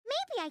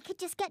I could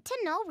just get to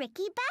know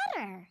Ricky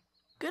better.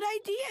 Good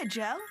idea,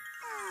 Joe.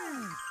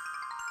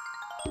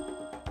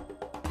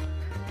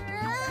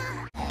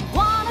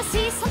 Wanna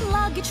see some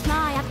luggage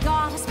fly? I've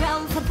got a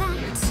spell for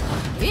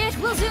that. It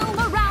will zoom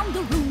around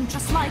the room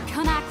just like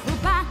an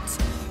acrobat.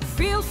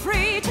 Feel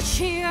free to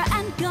cheer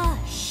and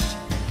gush.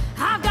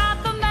 I've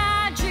got the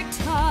magic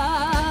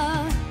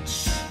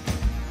touch.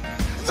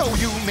 Though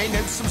you may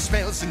know some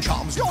smells and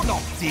charms, you're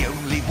not the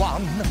only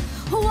one.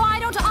 Why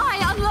don't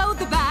I unload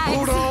the bags?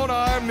 Hold on,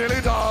 I'm nearly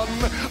done.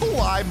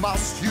 Why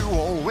must you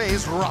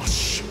always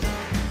rush?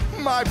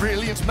 My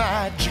brilliant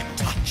magic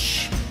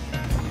touch.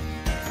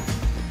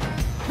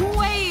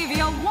 Wave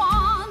your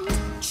wand,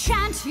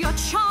 chant your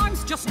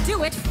charms, just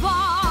do it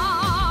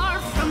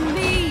far from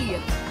me.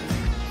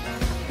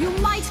 You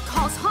might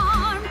cause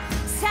harm,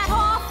 set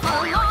off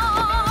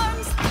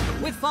alarms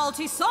with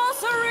faulty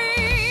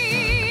sorcery.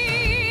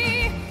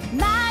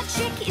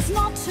 Magic is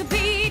not to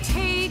be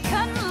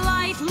taken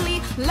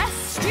lightly,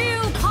 lest you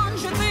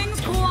conjure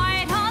things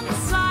quite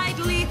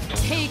unsightly.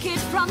 Take it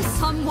from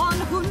someone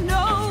who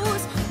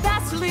knows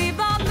best, leave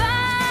the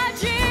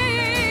magic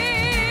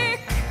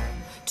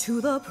to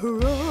the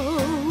pros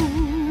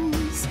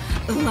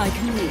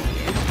like me.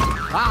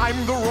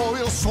 I'm the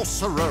royal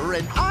sorcerer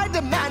and I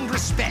demand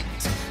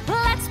respect.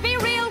 Let's be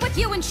real, with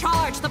you in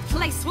charge, the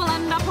place will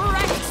end up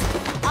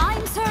wrecked.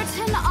 I'm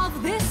certain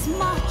of this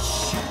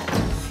much: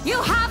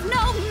 you have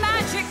no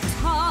magic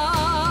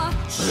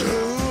touch.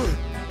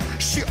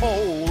 She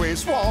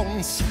always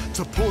wants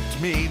to put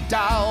me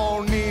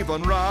down,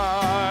 even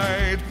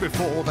right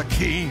before the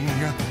king.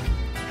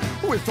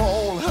 With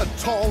all her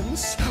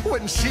taunts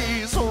when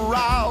she's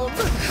around,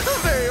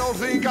 they all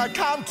think I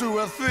can't do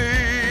a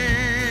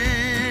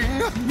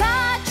thing.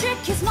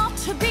 Magic is not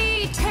to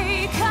be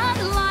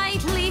taken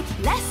lightly,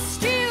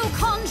 lest you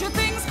conjure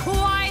things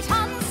quite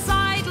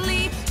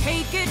unsightly.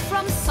 Take it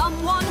from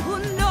someone who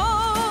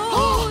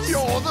knows.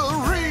 You're the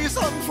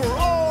reason for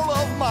all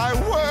of my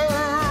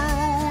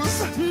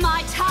woes.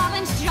 My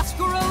talent just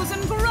grows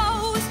and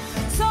grows,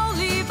 so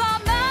leave the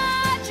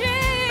magic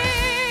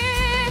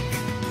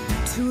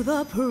to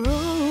the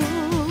pros.